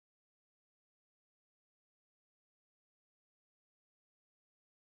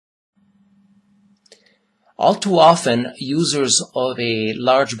All too often, users of a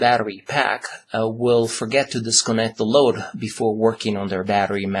large battery pack will forget to disconnect the load before working on their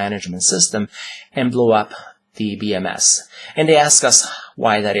battery management system and blow up the BMS. And they ask us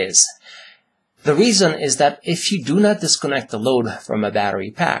why that is. The reason is that if you do not disconnect the load from a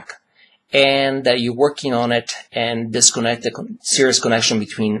battery pack and you're working on it and disconnect the series connection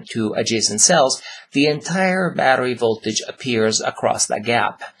between two adjacent cells, the entire battery voltage appears across that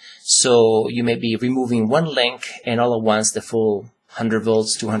gap. So you may be removing one link and all at once the full 100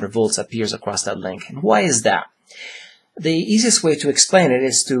 volts, 200 volts appears across that link. And why is that? The easiest way to explain it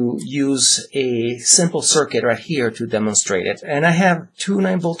is to use a simple circuit right here to demonstrate it. And I have two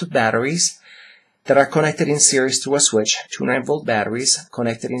 9-volt batteries that are connected in series through a switch, two 9-volt batteries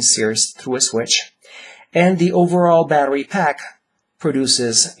connected in series through a switch. And the overall battery pack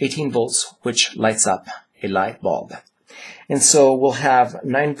produces 18 volts, which lights up a light bulb. And so we'll have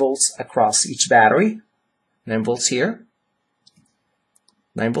 9 volts across each battery, 9 volts here,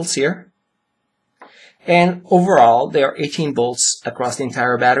 9 volts here. And overall, there are 18 volts across the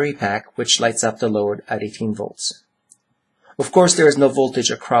entire battery pack, which lights up the load at 18 volts. Of course, there is no voltage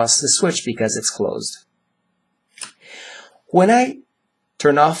across the switch because it's closed. When I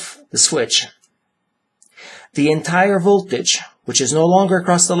turn off the switch, the entire voltage, which is no longer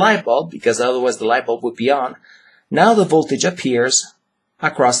across the light bulb, because otherwise the light bulb would be on, now the voltage appears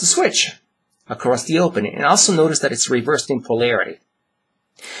across the switch, across the opening. And also notice that it's reversed in polarity.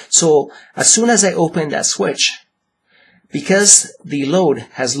 So as soon as I open that switch, because the load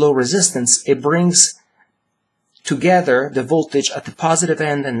has low resistance, it brings together the voltage at the positive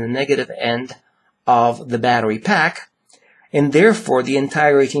end and the negative end of the battery pack, and therefore the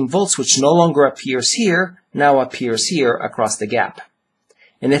entire 18 volts, which no longer appears here, now appears here across the gap.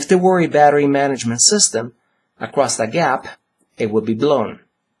 And if there were a battery management system across the gap, it would be blown.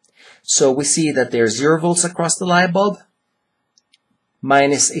 So we see that there's 0 volts across the light bulb,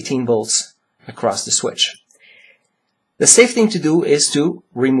 minus 18 volts across the switch. The safe thing to do is to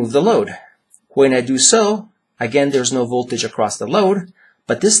remove the load. When I do so, again, there's no voltage across the load,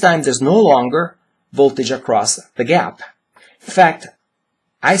 but this time there's no longer voltage across the gap. In fact,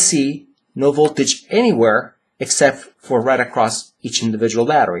 I see no voltage anywhere except for right across each individual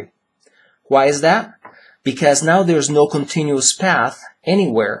battery. Why is that? Because now there's no continuous path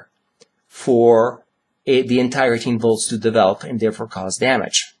anywhere for the entire 18 volts to develop and therefore cause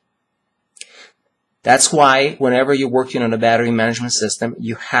damage. That's why whenever you're working on a battery management system,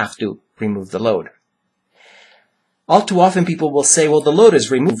 you have to remove the load. All too often people will say, well, the load is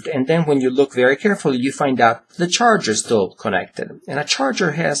removed, and then when you look very carefully, you find out the charger is still connected. And a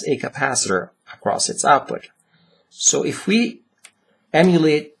charger has a capacitor across its output. So if we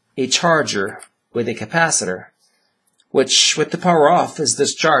emulate a charger with a capacitor, which with the power off is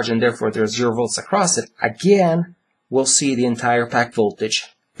discharged and therefore there's 0 volts across it, again, we'll see the entire pack voltage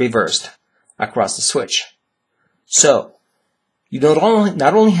reversed across the switch. So you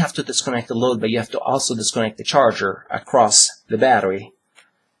not only have to disconnect the load, but you have to also disconnect the charger across the battery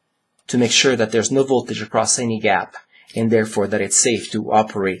to make sure that there's no voltage across any gap and therefore that it's safe to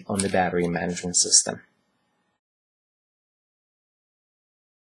operate on the battery management system.